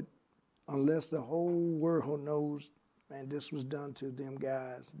me, but unless the whole world knows, man, this was done to them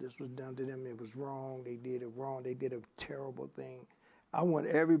guys, this was done to them, it was wrong, they did it wrong, they did a terrible thing. I want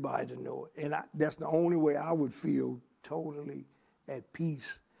everybody to know it, and that's the only way I would feel totally at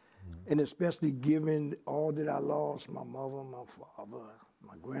peace. And especially given all that I lost, my mother, my father,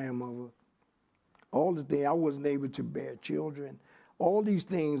 my grandmother, all the things, I wasn't able to bear children. All these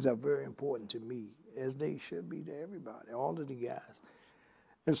things are very important to me, as they should be to everybody, all of the guys.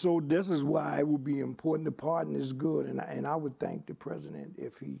 And so this is why it would be important. The pardon is good, and I would thank the president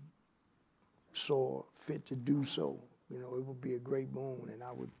if he saw fit to do so. You know, it would be a great boon, and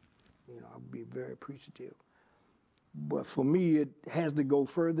I would, you know, I'd be very appreciative. But for me, it has to go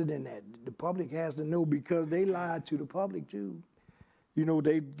further than that. The public has to know, because they lied to the public too. You know,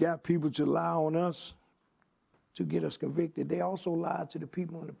 they got people to lie on us to get us convicted. They also lied to the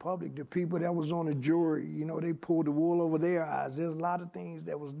people in the public, the people that was on the jury. You know, they pulled the wool over their eyes. There's a lot of things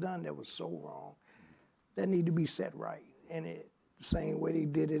that was done that was so wrong that need to be set right. And the same way they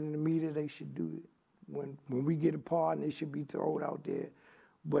did it in the media, they should do it. When we get a pardon, it should be thrown out there.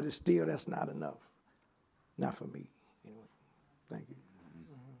 But it's still, that's not enough. Not for me. Anyway, thank you.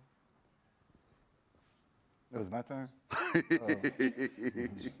 It was my turn?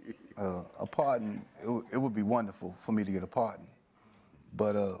 A pardon, it would be wonderful for me to get a pardon.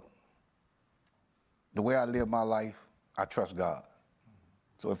 But the way I live my life, I trust God.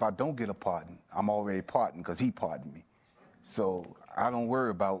 So if I don't get a pardon, I'm already pardoned because he pardoned me. So I don't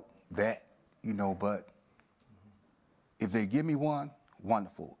worry about that, you know, but if they give me one,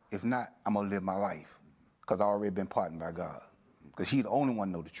 wonderful. If not, I'm gonna live my life because I already been pardoned by God. Because he's the only one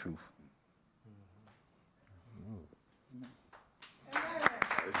know the truth.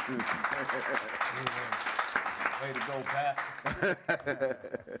 Way to go, Pastor.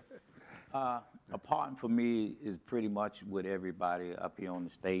 A pardon for me is pretty much what everybody up here on the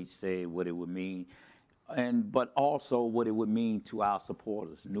stage said, what it would mean, but also what it would mean to our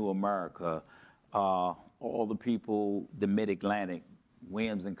supporters, New America, all the people, the Mid-Atlantic,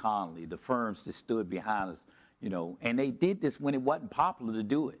 Williams and Connolly, the firms that stood behind us, you know, and they did this when it wasn't popular to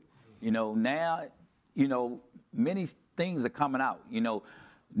do it. You know, now, you know, many things are coming out. You know,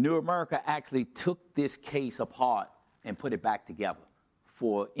 New America actually took this case apart and put it back together.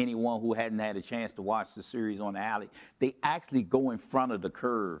 For anyone who hadn't had a chance to watch the series on the alley, they actually go in front of the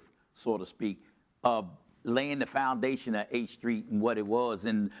curve, so to speak, of laying the foundation of 8th Street and what it was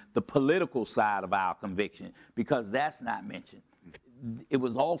and the political side of our conviction, because that's not mentioned. It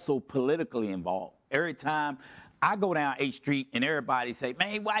was also politically involved. Every time I go down 8th Street and everybody say,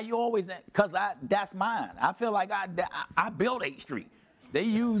 man, why you always that? Because that's mine. I feel like I built 8th Street. They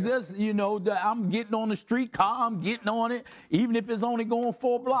use this, you know, I'm getting on the streetcar, I'm getting on it, even if it's only going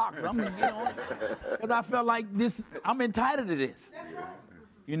 4 blocks, I'm gonna get on it. Because I felt like this, I'm entitled to this. That's right.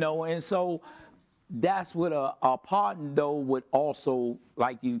 You know, and so that's what a pardon, though, would also,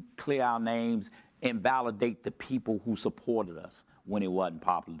 like you clear our names and validate the people who supported us when it wasn't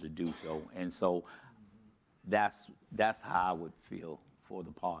popular to do so. And so that's how I would feel for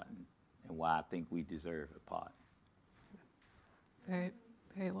the pardon and why I think we deserve a pardon. Very,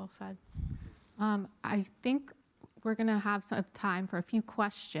 very well said. I think we're going to have some time for a few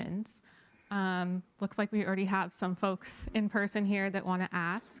questions. Looks like we already have some folks in person here that want to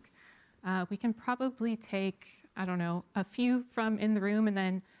ask. We can probably take, I don't know, a few from in the room, and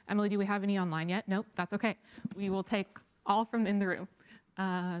then, Emily, do we have any online yet? Nope, that's okay. We will take all from in the room.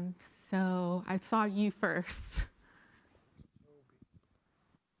 So I saw you first.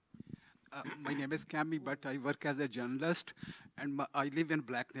 My name is Cami, but I work as a journalist, and I live in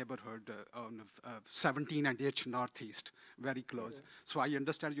Black neighborhood on 17 and H Northeast, very close. So I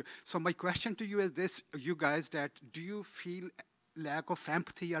understand you. So my question to you is this, you guys, that do you feel lack of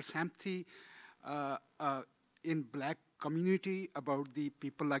empathy or sympathy in Black community about the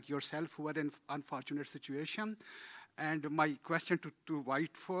people like yourself who are in unfortunate situation? And my question to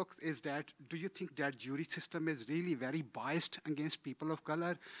white folks is that, do you think that jury system is really very biased against people of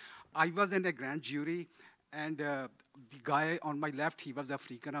color? I was in a grand jury, and the guy on my left, he was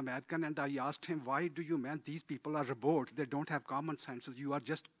African American, and I asked him, why do you man, these people are robots, they don't have common sense, you are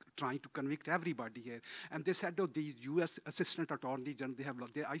just trying to convict everybody here. And they said, oh, the US Assistant Attorney General,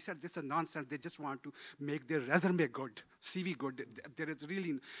 I said, this is nonsense, they just want to make their resume good, CV good. There is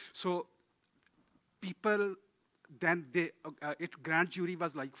really, so people, then grand jury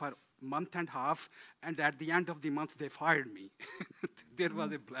was like for a month and a half, and at the end of the month, they fired me. There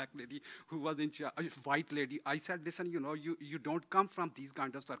was a Black lady who was in charge, a white lady. I said, listen, you don't come from these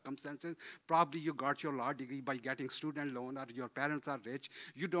kind of circumstances. Probably you got your law degree by getting student loan, or your parents are rich.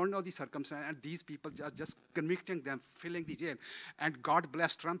 You don't know the circumstances, and these people are just convicting them, filling the jail. And God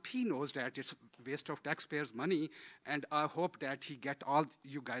bless Trump, he knows that it's a waste of taxpayers' money, and I hope that he get all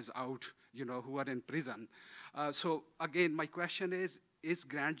you guys out, who are in prison. So again, my question is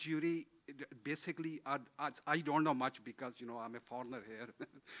grand jury basically, I don't know much because, I'm a foreigner here.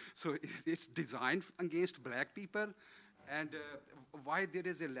 So it's designed against Black people, and why there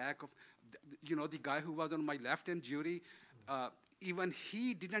is a lack of, the guy who was on my left in jury, even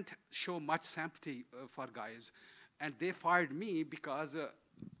he didn't show much sympathy for guys. And they fired me because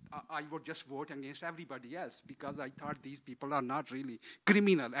I would just vote against everybody else, because I thought these people are not really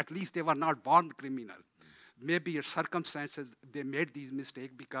criminal. At least they were not born criminal. Maybe in circumstances, they made these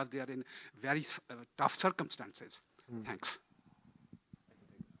mistakes because they are in very tough circumstances. Thanks.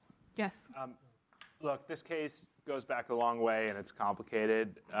 Yes. Look, this case goes back a long way, and it's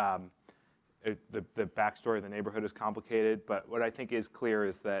complicated. The backstory of the neighborhood is complicated, but what I think is clear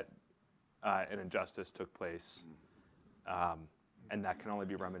is that an injustice took place, and that can only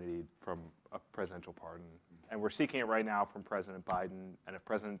be remedied from a presidential pardon. And we're seeking it right now from President Biden, and if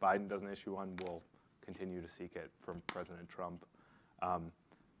President Biden doesn't issue one, we'll continue to seek it from President Trump.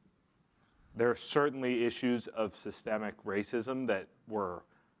 There are certainly issues of systemic racism that were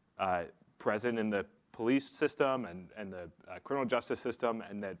present in the police system and the criminal justice system,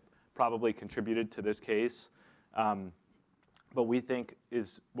 and that probably contributed to this case. But what we think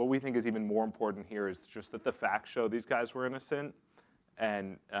is even more important here is just that the facts show these guys were innocent,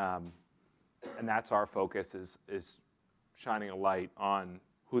 and that's our focus, is shining a light on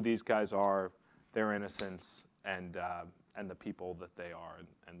who these guys are, their innocence, and the people that they are,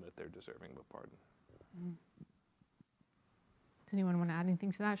 and that they're deserving of a pardon. Does anyone want to add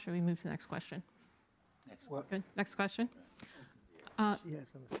anything to that? Should we move to the next question? Good. Next question. She has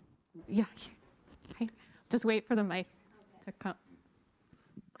something. Yeah. Just wait for the mic to come.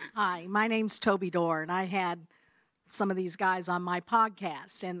 Hi, my name's Toby Dorr, and I had some of these guys on my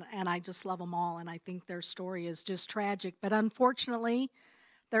podcast, and I just love them all, and I think their story is just tragic. But unfortunately,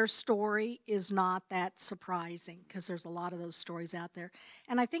 their story is not that surprising, because there's a lot of those stories out there.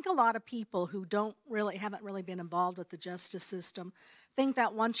 And I think a lot of people who haven't really been involved with the justice system think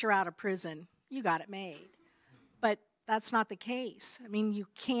that once you're out of prison, you got it made. But that's not the case. I mean, you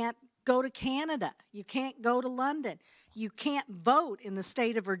can't go to Canada. You can't go to London. You can't vote in the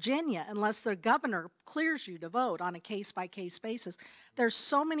state of Virginia unless the governor clears you to vote on a case-by-case basis. There's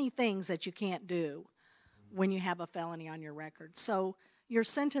so many things that you can't do when you have a felony on your record. So your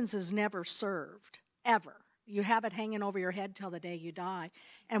sentence is never served, ever. You have it hanging over your head till the day you die.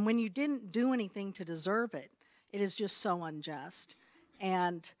 And when you didn't do anything to deserve it, it is just so unjust.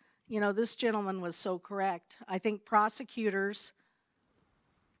 And, this gentleman was so correct. I think prosecutors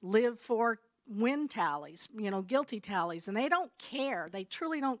live for win tallies, guilty tallies, and they don't care. They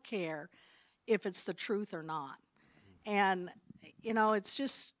truly don't care if it's the truth or not. And, it's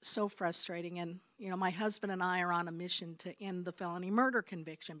just so frustrating. And, my husband and I are on a mission to end the felony murder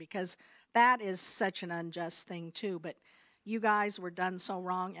conviction, because that is such an unjust thing too. But you guys were done so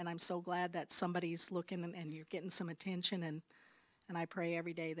wrong, and I'm so glad that somebody's looking and you're getting some attention, and I pray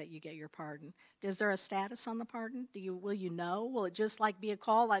every day that you get your pardon. Is there a status on the pardon? Will you know? Will it just be a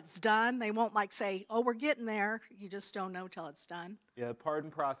call that's done? They won't say, oh, we're getting there. You just don't know till it's done. Yeah, the pardon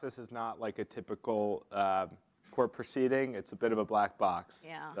process is not like a typical court proceeding. It's a bit of a black box.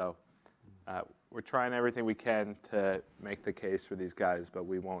 Yeah. So we're trying everything we can to make the case for these guys, but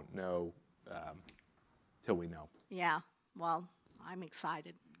we won't know till we know. Yeah, well, I'm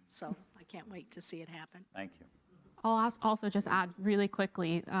excited, so I can't wait to see it happen. Thank you. I'll also just add really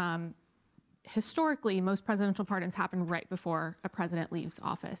quickly, historically, most presidential pardons happen right before a president leaves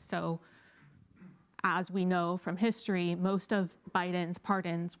office. So as we know from history, most of Biden's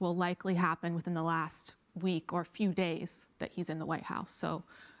pardons will likely happen within the last week or few days that he's in the White House. So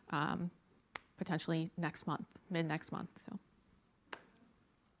potentially next month, mid-next month. So.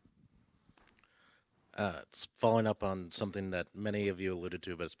 It's following up on something that many of you alluded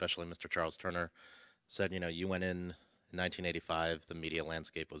to, but especially Mr. Charles Turner said, you went in 1985, the media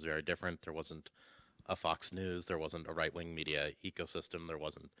landscape was very different. There wasn't a Fox News, there wasn't a right-wing media ecosystem, there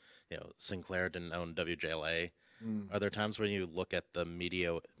wasn't, Sinclair didn't own WJLA. Are there times when you look at the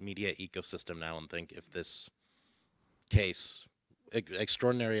media ecosystem now and think, if this case,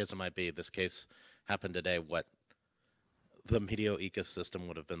 extraordinary as it might be, this case happened today, what the media ecosystem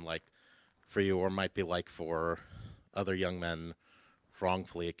would have been like for you, or might be like for other young men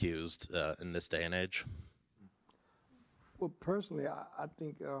wrongfully accused in this day and age? Well, personally, I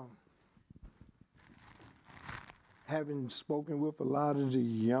think having spoken with a lot of the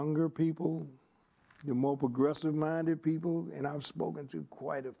younger people, the more progressive-minded people, and I've spoken to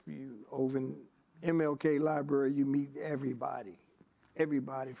quite a few. Over in MLK Library, you meet everybody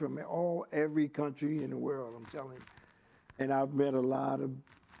from every country in the world, I'm telling you. And I've met a lot of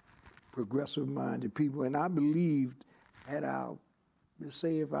progressive-minded people, and I believed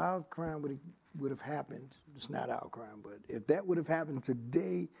if our crime would have happened, it's not our crime, but if that would have happened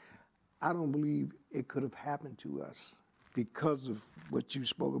today, I don't believe it could have happened to us because of what you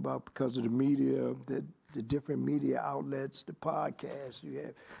spoke about, because of the media, the different media outlets, the podcasts you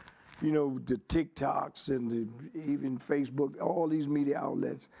have, the TikToks and even Facebook, all these media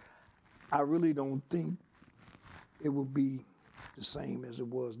outlets. I really don't think it would be the same as it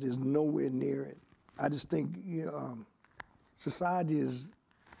was. There's nowhere near it. I just think society is,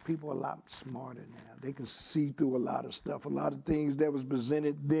 people are a lot smarter now. They can see through a lot of stuff. A lot of things that was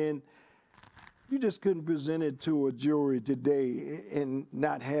presented then, you just couldn't present it to a jury today and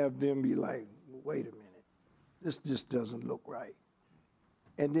not have them be like, wait a minute, this just doesn't look right.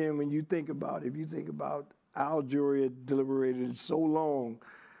 And then when you think about, if you think about our jury had deliberated so long,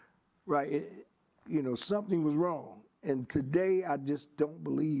 right, something was wrong. And today, I just don't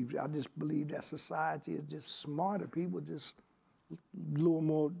believe, I just believe that society is just smarter. People just a little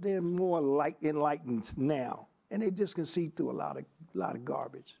more, they're more enlightened now. And they just can see through a lot of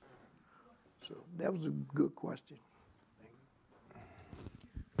garbage. So that was a good question.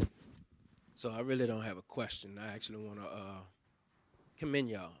 So I really don't have a question. I actually want to commend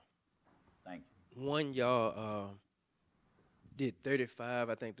y'all. Thank you. One, y'all did 35.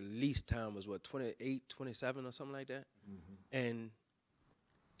 I think the least time was, 28, 27 or something like that? Mm-hmm. And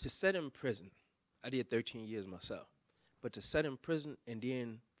to sit in prison, I did 13 years myself, but to sit in prison and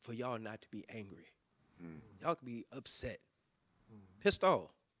then for y'all not to be angry. Y'all could be upset, pissed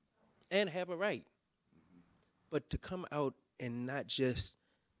off, and have a right. But to come out and not just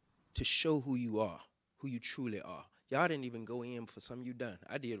to show who you are, who you truly are. Y'all didn't even go in for something you done.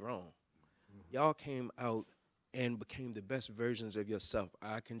 I did wrong. Y'all came out and became the best versions of yourself.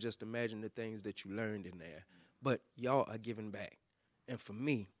 I can just imagine the things that you learned in there. But y'all are giving back. And for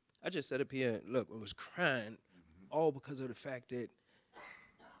me, I just sat up here and look, I was crying all because of the fact that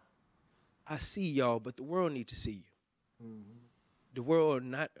I see y'all, but the world need to see you. The world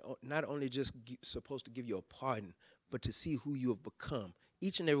not only just supposed to give you a pardon, but to see who you have become.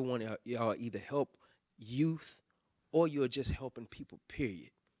 Each and every one of y'all either help youth or you're just helping people,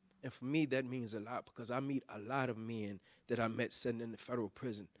 period. And for me, that means a lot because I meet a lot of men that I met sitting in the federal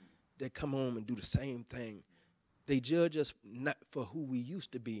prison that come home and do the same thing. They judge us not for who we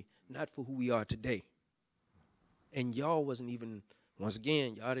used to be, not for who we are today. And y'all wasn't even, once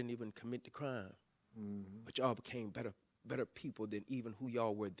again, y'all didn't even commit the crime. But y'all became better people than even who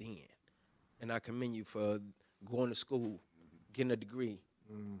y'all were then. And I commend you for going to school, getting a degree,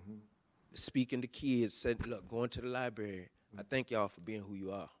 speaking to kids, saying, look, going to the library. I thank y'all for being who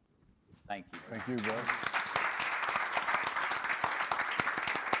you are. Thank you. Thank you, bro.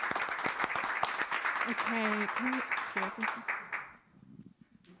 Okay.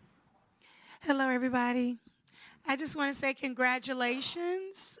 Hello, everybody. I just want to say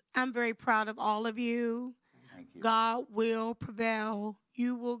congratulations. I'm very proud of all of you. Thank you. God will prevail.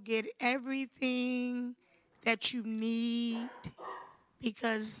 You will get everything that you need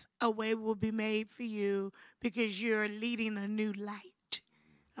because a way will be made for you because you're leading a new light.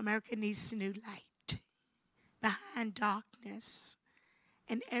 America needs a new light behind darkness.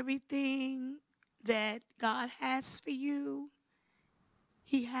 And everything that God has for you,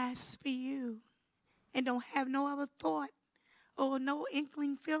 He has for you. And don't have no other thought or no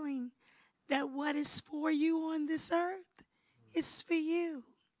inkling feeling that what is for you on this earth is for you.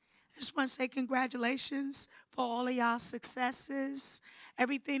 just want to say congratulations for all of y'all successes,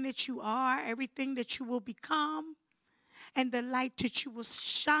 everything that you are, everything that you will become, and the light that you will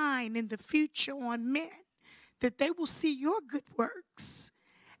shine in the future on men, that they will see your good works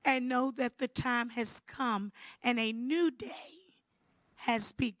and know that the time has come and a new day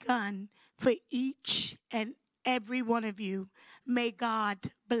has begun for each and every one of you. May God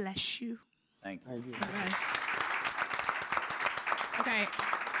bless you. Thank you. Okay.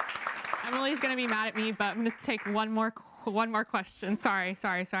 Emily's going to be mad at me, but I'm going to take one more question. Sorry.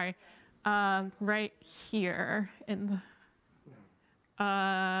 Right here in the...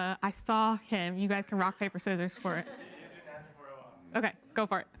 I saw him. You guys can rock, paper, scissors for it. Okay, go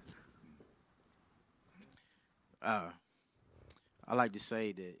for it. I like to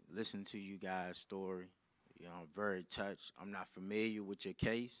say that listening to you guys' story, I'm very touched. I'm not familiar with your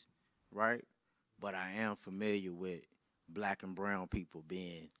case, right? But I am familiar with black and brown people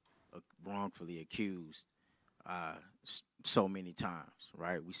being wrongfully accused so many times,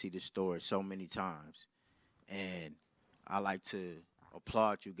 right? We see this story so many times. And I like to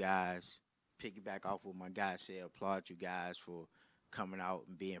applaud you guys, piggyback off what my guy said, applaud you guys for coming out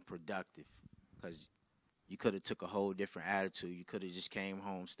and being productive, because you could have took a whole different attitude. You could have just came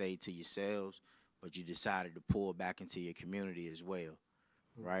home, stayed to yourselves, but you decided to pull back into your community as well,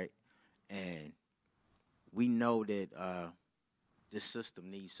 right? And we know that this system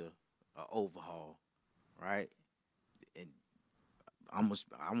needs a overhaul, right? And I'm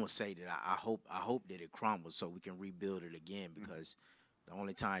gonna say that I hope that it crumbles so we can rebuild it again, because the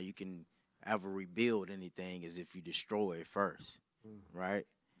only time you can ever rebuild anything is if you destroy it first, right?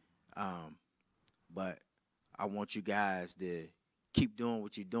 But I want you guys to keep doing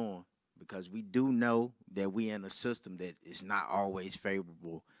what you're doing, because we do know that we in a system that is not always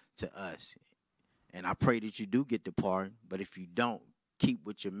favorable to us. And I pray that you do get the pardon, but if you don't, keep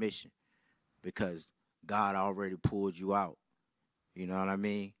with your mission, because God already pulled you out. You know what I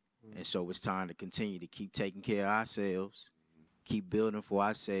mean? And so it's time to continue to keep taking care of ourselves, keep building for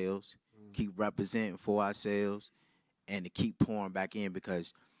ourselves, keep representing for ourselves, and to keep pouring back in,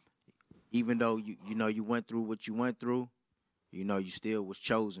 because even though you went through what you went through, you still was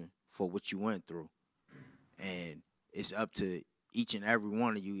chosen for what you went through. And it's up to each and every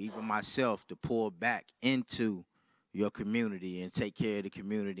one of you, even myself, to pour back into your community and take care of the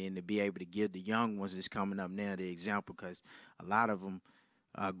community, and to be able to give the young ones that's coming up now the example, because a lot of them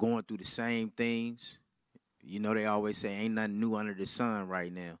are going through the same things. They always say ain't nothing new under the sun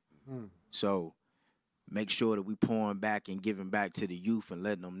right now. So make sure that we pouring back and giving back to the youth and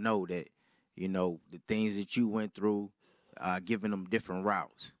letting them know that, the things that you went through, giving them different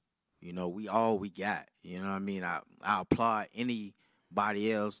routes. We all we got. You know what I mean? I applaud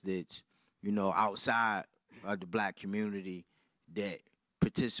anybody else that's, outside of the black community that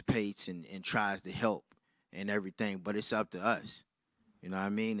participates and tries to help and everything. But it's up to us. You know what I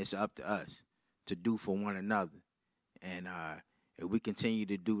mean? It's up to us to do for one another. And if we continue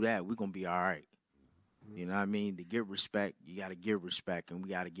to do that, we're going to be all right. You know what I mean? To get respect, you got to give respect, and we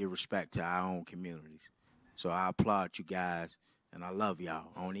got to give respect to our own communities. So I applaud you guys, and I love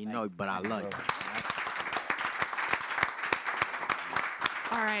y'all. I don't even know you, but I love you.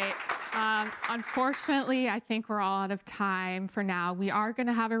 All right. Unfortunately, I think we're all out of time for now. We are going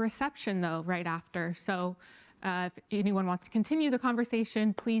to have a reception, though, right after. So if anyone wants to continue the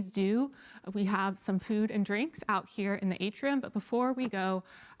conversation, please do. We have some food and drinks out here in the atrium. But before we go,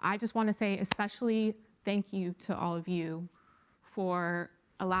 I just want to say especially thank you to all of you for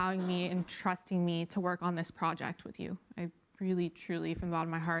allowing me and trusting me to work on this project with you. I really, truly, from the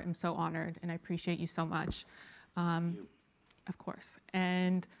bottom of my heart, am so honored, and I appreciate you so much. Of course.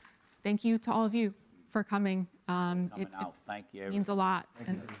 And thank you to all of you for coming. Coming out. Thank you. It means a lot.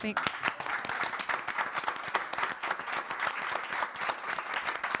 And thank